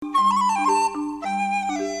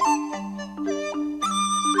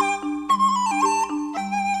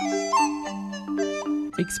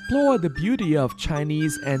explore the beauty of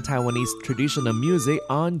Chinese and Taiwanese traditional music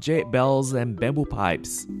on jade bells and bamboo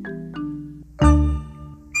pipes.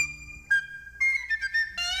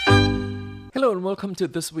 Hello and welcome to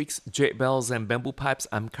this week's Jade Bells and Bamboo Pipes.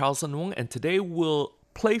 I'm Carlson Wong, and today we'll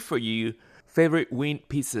play for you favorite wind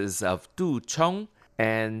pieces of Chong.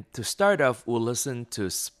 And to start off, we'll listen to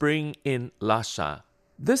Spring in Lhasa.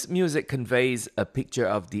 This music conveys a picture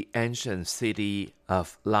of the ancient city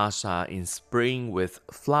of Lhasa in spring with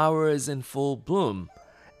flowers in full bloom,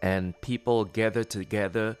 and people gather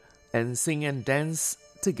together and sing and dance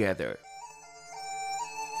together.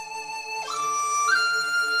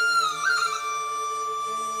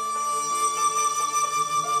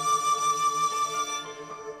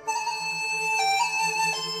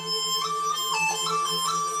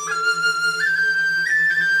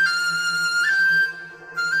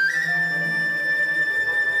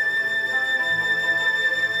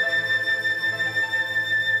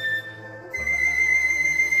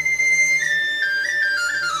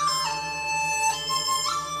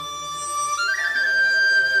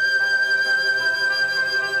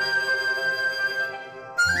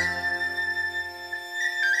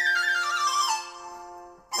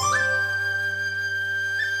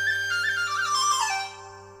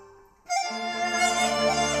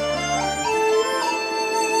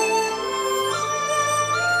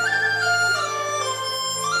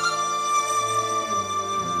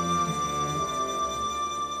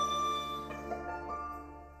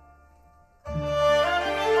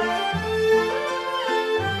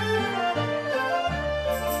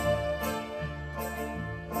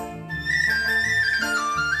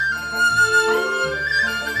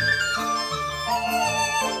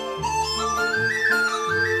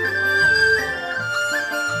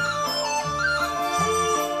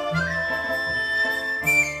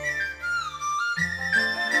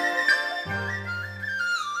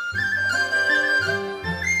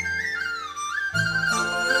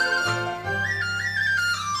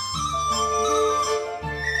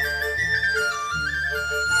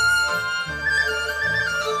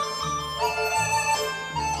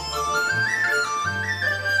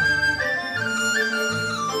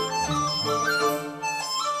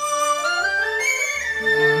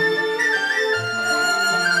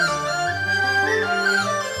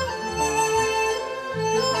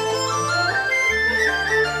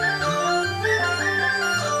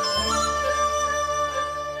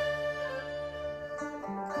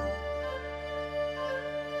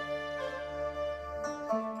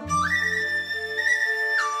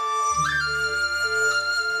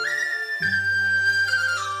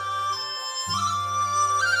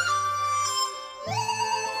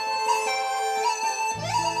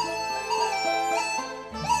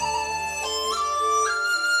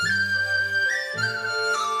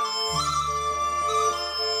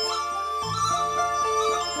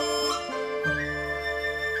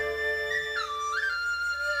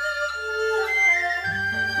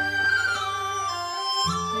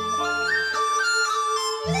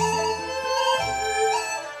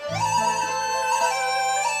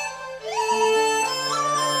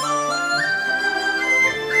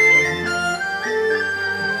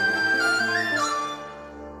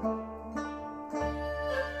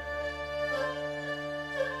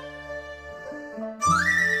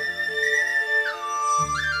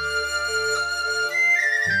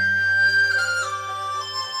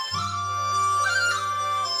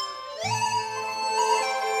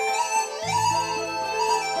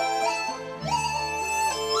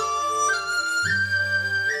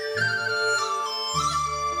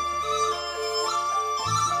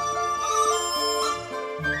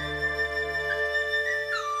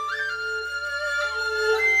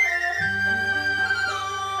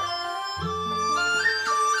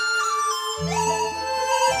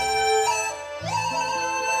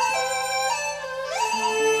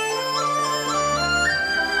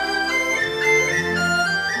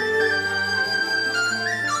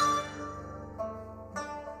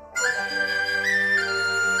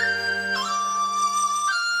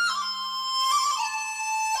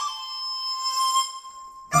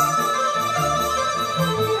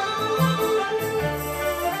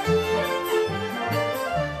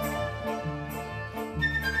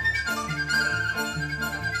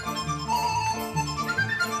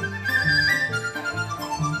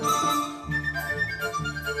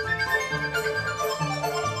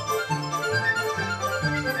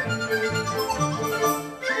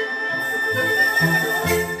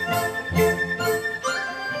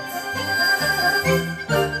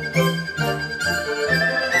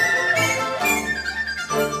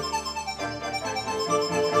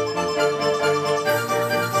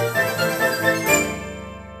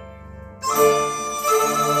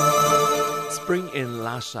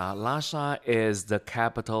 Lhasa. Lhasa is the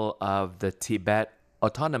capital of the Tibet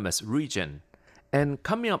Autonomous Region. And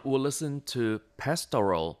coming up, we'll listen to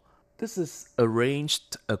Pastoral. This is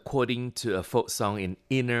arranged according to a folk song in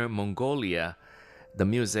Inner Mongolia. The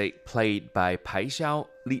music played by Pai Xiao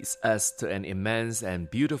leads us to an immense and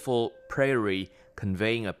beautiful prairie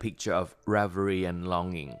conveying a picture of reverie and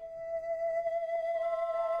longing.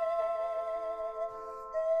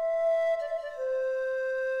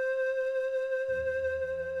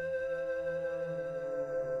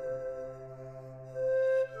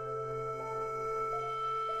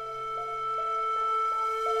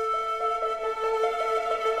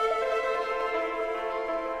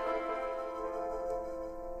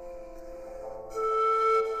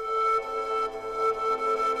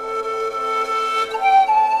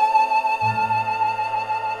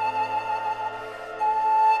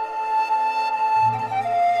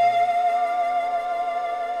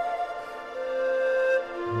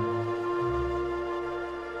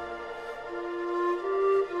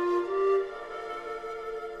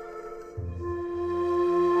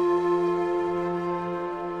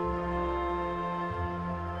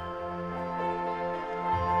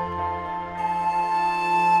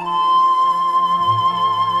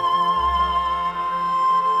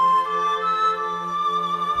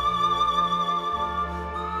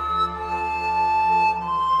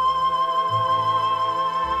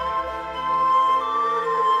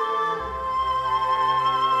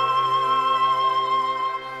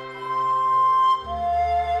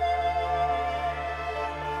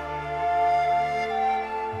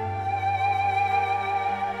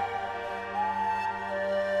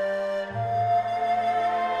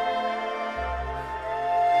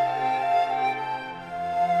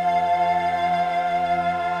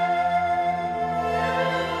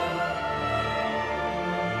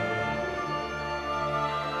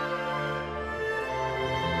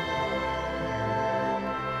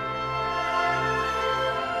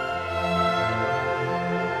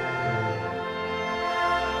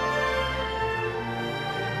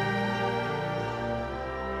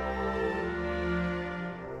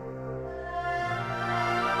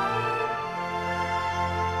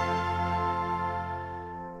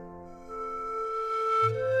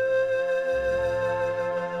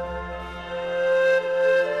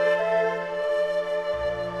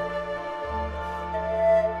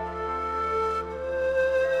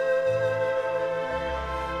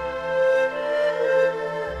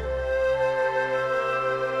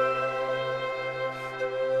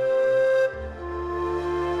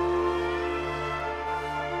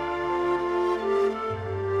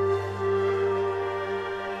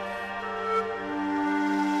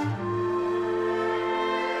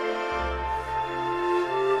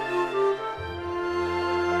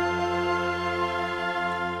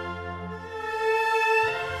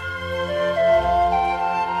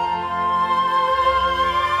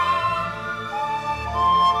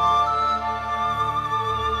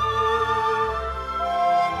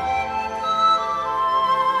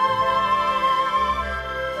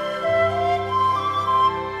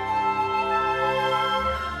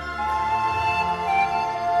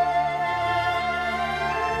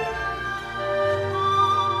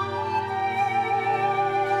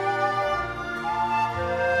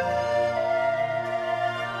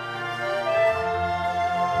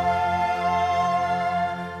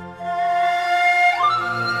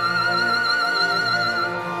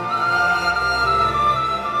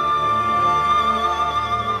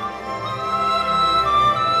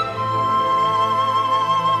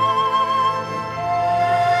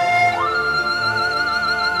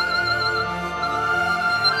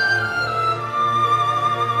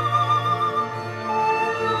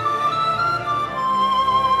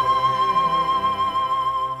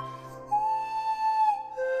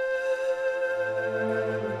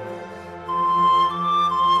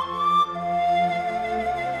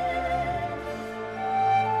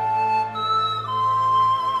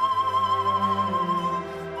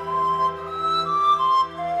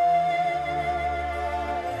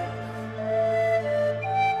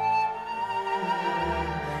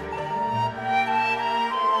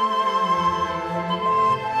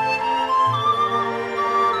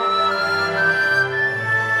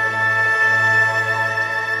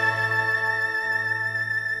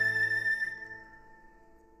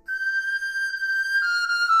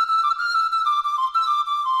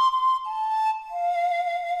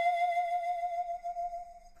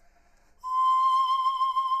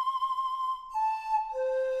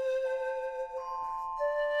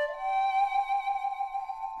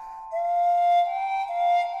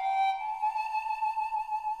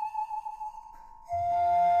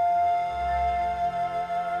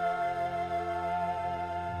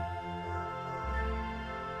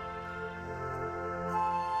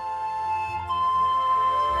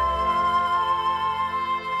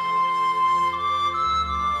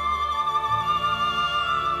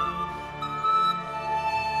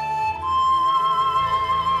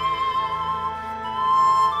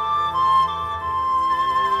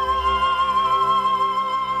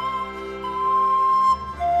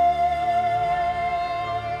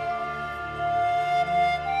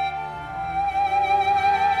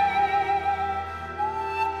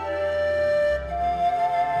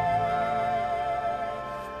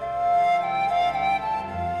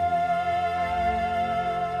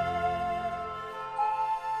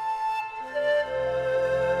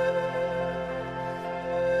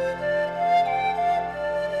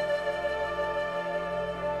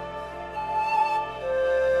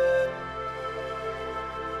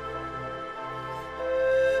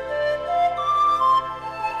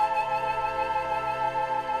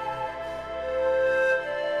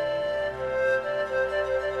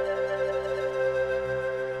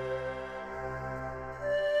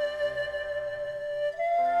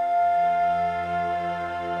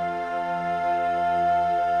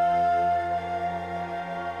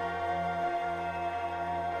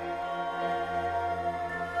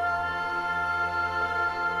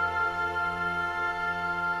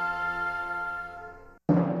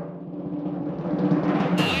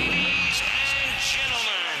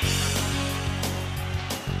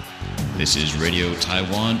 This is Radio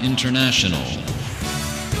Taiwan International.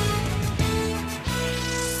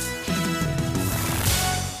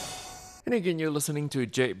 And again, you're listening to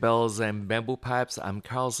Jade Bells and Bamboo Pipes. I'm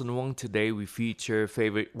Carlson Wong. Today we feature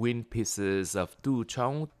favorite wind pieces of Du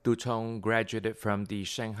Chong. Du Chong graduated from the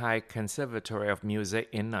Shanghai Conservatory of Music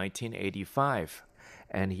in 1985,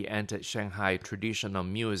 and he entered Shanghai Traditional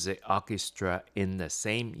Music Orchestra in the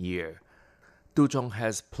same year. Du Chong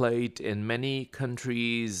has played in many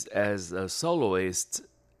countries as a soloist.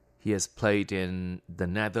 He has played in the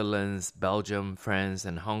Netherlands, Belgium, France,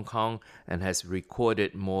 and Hong Kong, and has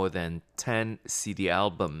recorded more than 10 CD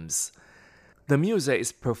albums. The music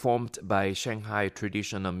is performed by Shanghai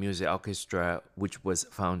Traditional Music Orchestra, which was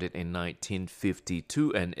founded in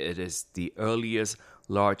 1952, and it is the earliest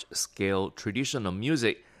large-scale traditional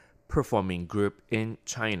music performing group in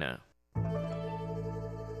China.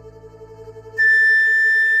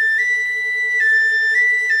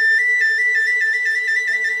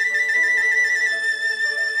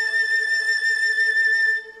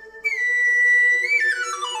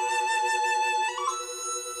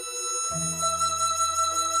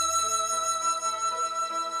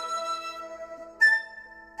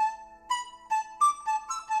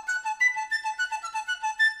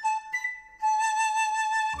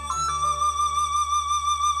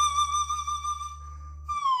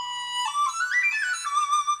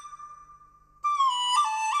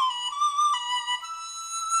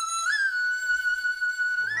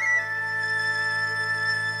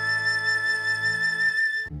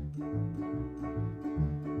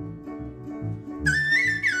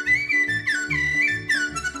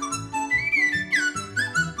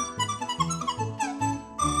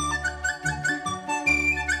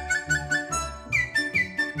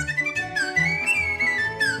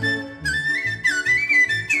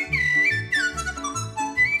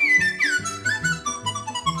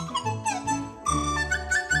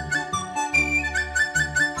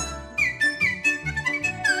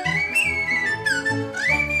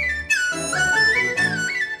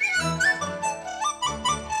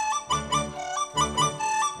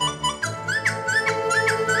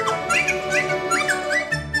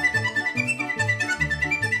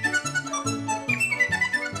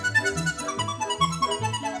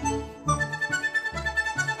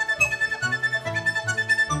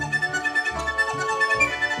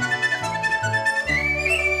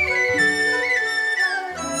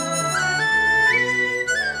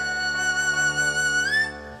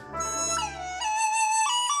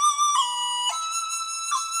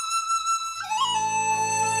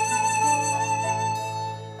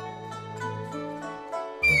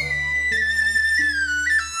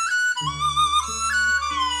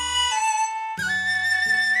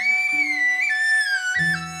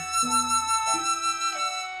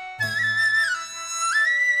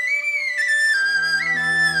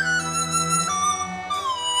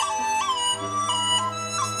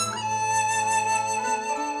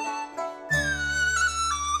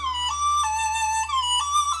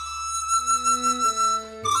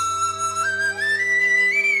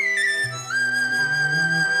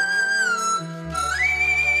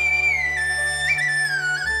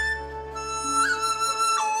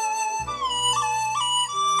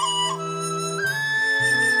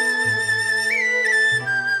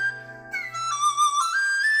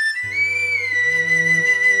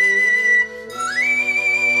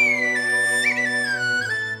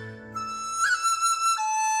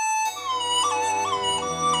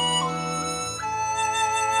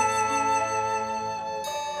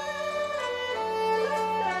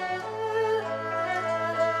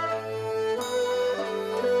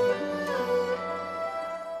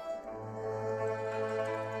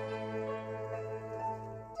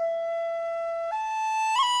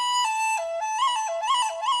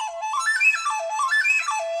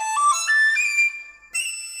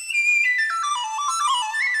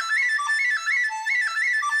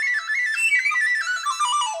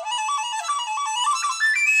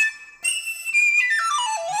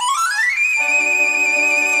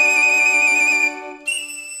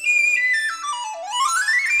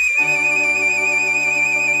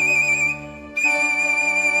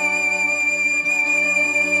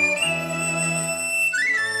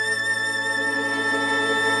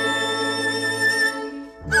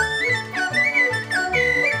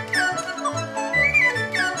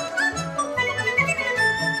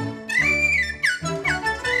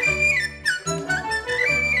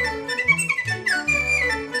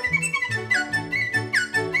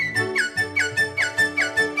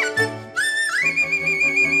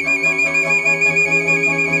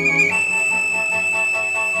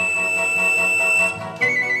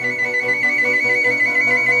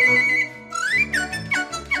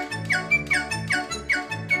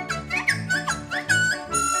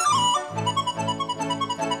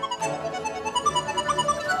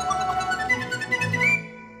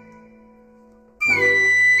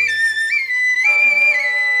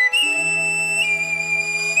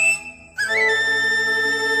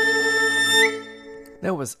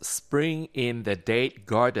 was Spring in the Date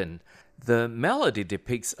Garden. The melody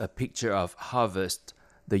depicts a picture of harvest.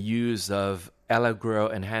 The use of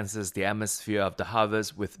allegro enhances the atmosphere of the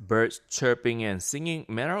harvest with birds chirping and singing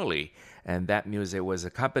merrily, and that music was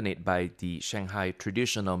accompanied by the Shanghai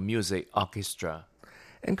Traditional Music Orchestra.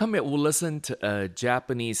 And coming up, we'll listen to a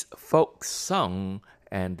Japanese folk song,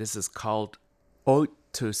 and this is called Ode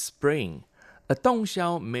to Spring. A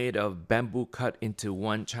dongxiao made of bamboo cut into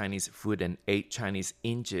 1 Chinese foot and 8 Chinese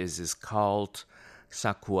inches is called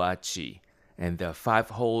shakuachi, and there are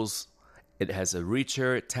 5 holes. It has a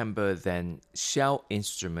richer timbre than xiao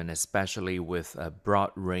instrument, especially with a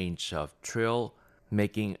broad range of trill,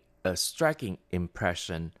 making a striking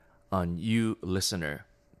impression on you, listener.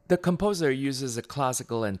 The composer uses a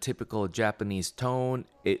classical and typical Japanese tone.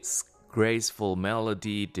 Its graceful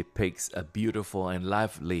melody depicts a beautiful and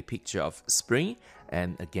lively picture of spring.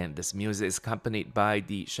 And again, this music is accompanied by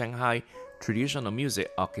the Shanghai Traditional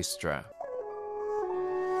Music Orchestra.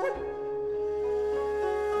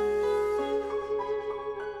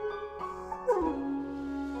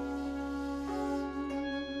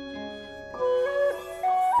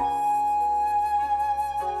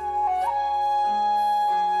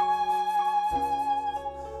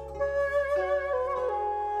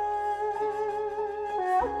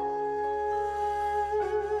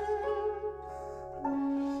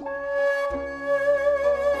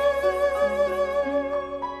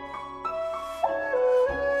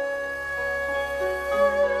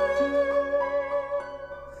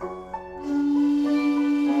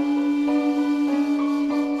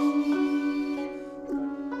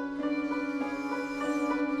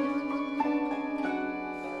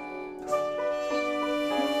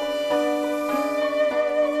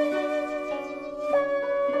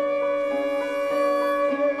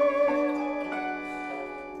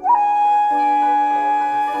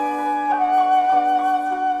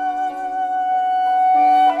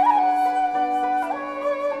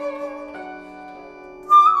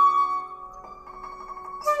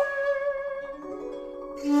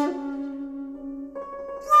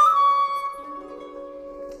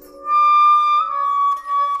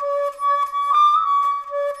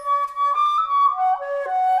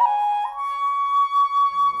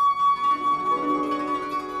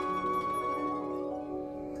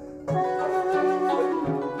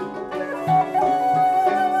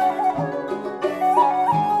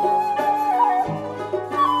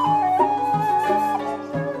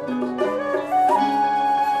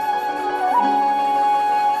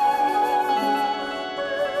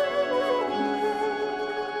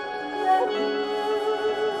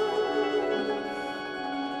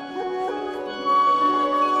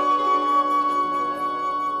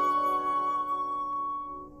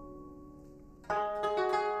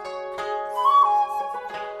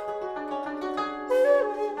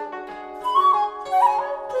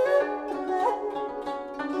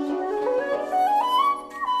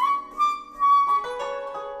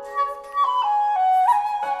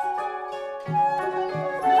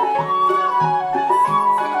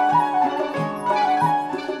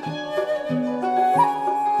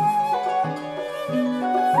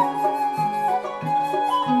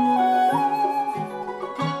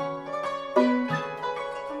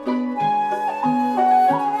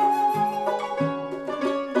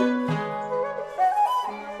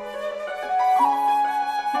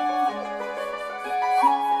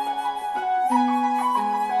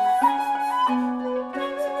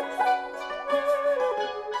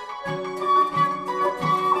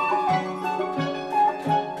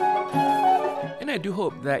 I do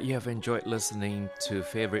hope that you have enjoyed listening to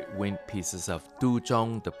favorite wind pieces of Du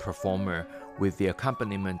Zhong, the performer, with the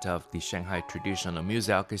accompaniment of the Shanghai Traditional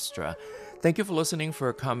Music Orchestra. Thank you for listening.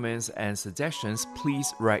 For comments and suggestions,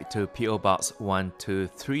 please write to P.O. Box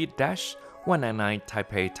 123-199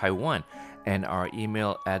 Taipei, Taiwan, and our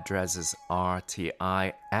email address is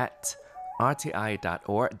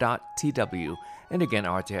rti@rti.org.tw. And again,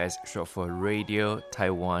 RTI is short for Radio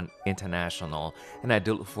Taiwan International. And I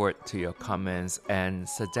do look forward to your comments and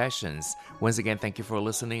suggestions. Once again, thank you for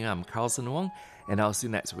listening. I'm Carlson Wong, and I'll see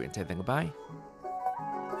you next week. Until then, goodbye.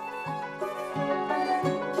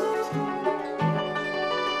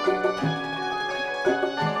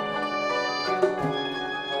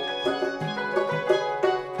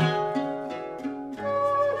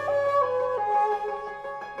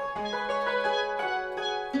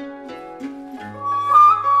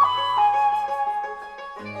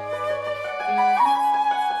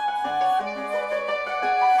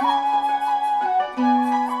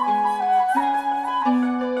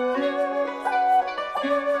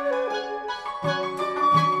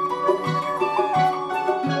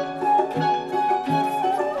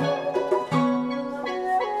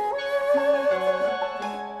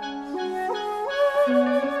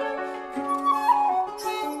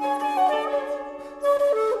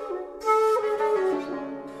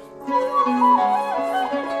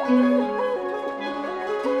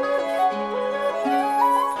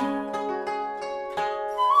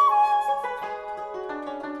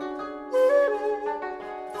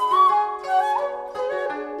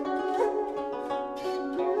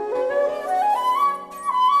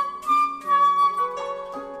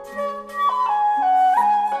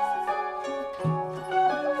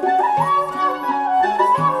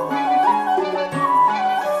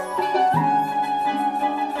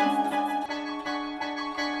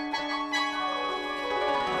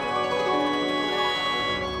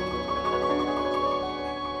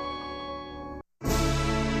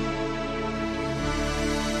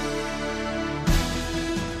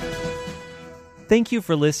 Thank you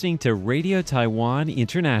for listening to Radio Taiwan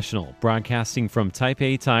International, broadcasting from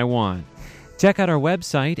Taipei, Taiwan. Check out our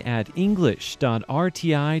website at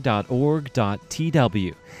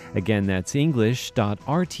english.rti.org.tw. Again, that's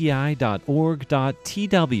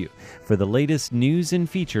english.rti.org.tw for the latest news and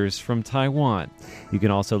features from Taiwan. You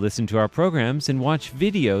can also listen to our programs and watch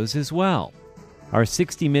videos as well. Our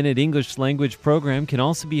 60-minute English language program can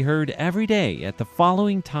also be heard every day at the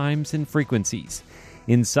following times and frequencies.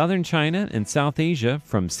 In southern China and South Asia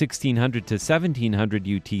from 1600 to 1700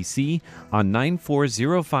 UTC on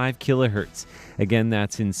 9405 kHz. Again,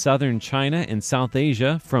 that's in southern China and South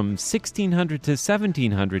Asia from 1600 to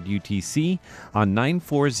 1700 UTC on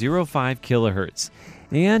 9405 kHz.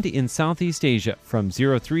 And in Southeast Asia from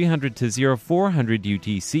 0300 to 0400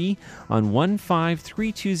 UTC on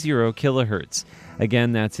 15320 kHz.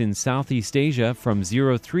 Again, that's in Southeast Asia from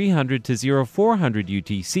 0300 to 0400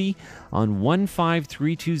 UTC on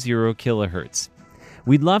 15320 kHz.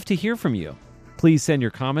 We'd love to hear from you. Please send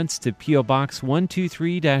your comments to P.O. Box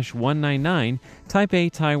 123-199,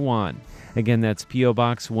 Taipei, Taiwan. Again, that's P.O.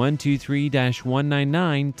 Box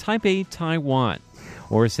 123-199, Taipei, Taiwan.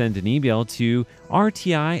 Or send an email to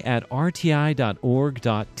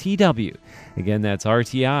rti@rti.org.tw. Again, that's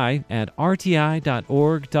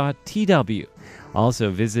rti@rti.org.tw.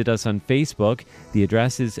 Also, visit us on Facebook. The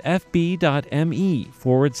address is fb.me/Radio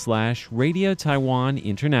Taiwan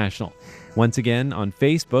International. Once again, on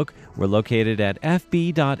Facebook, we're located at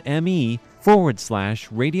fb.me/Radio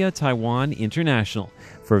Taiwan International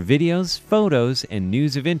for videos, photos, and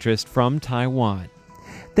news of interest from Taiwan.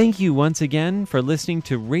 Thank you once again for listening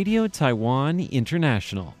to Radio Taiwan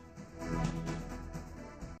International.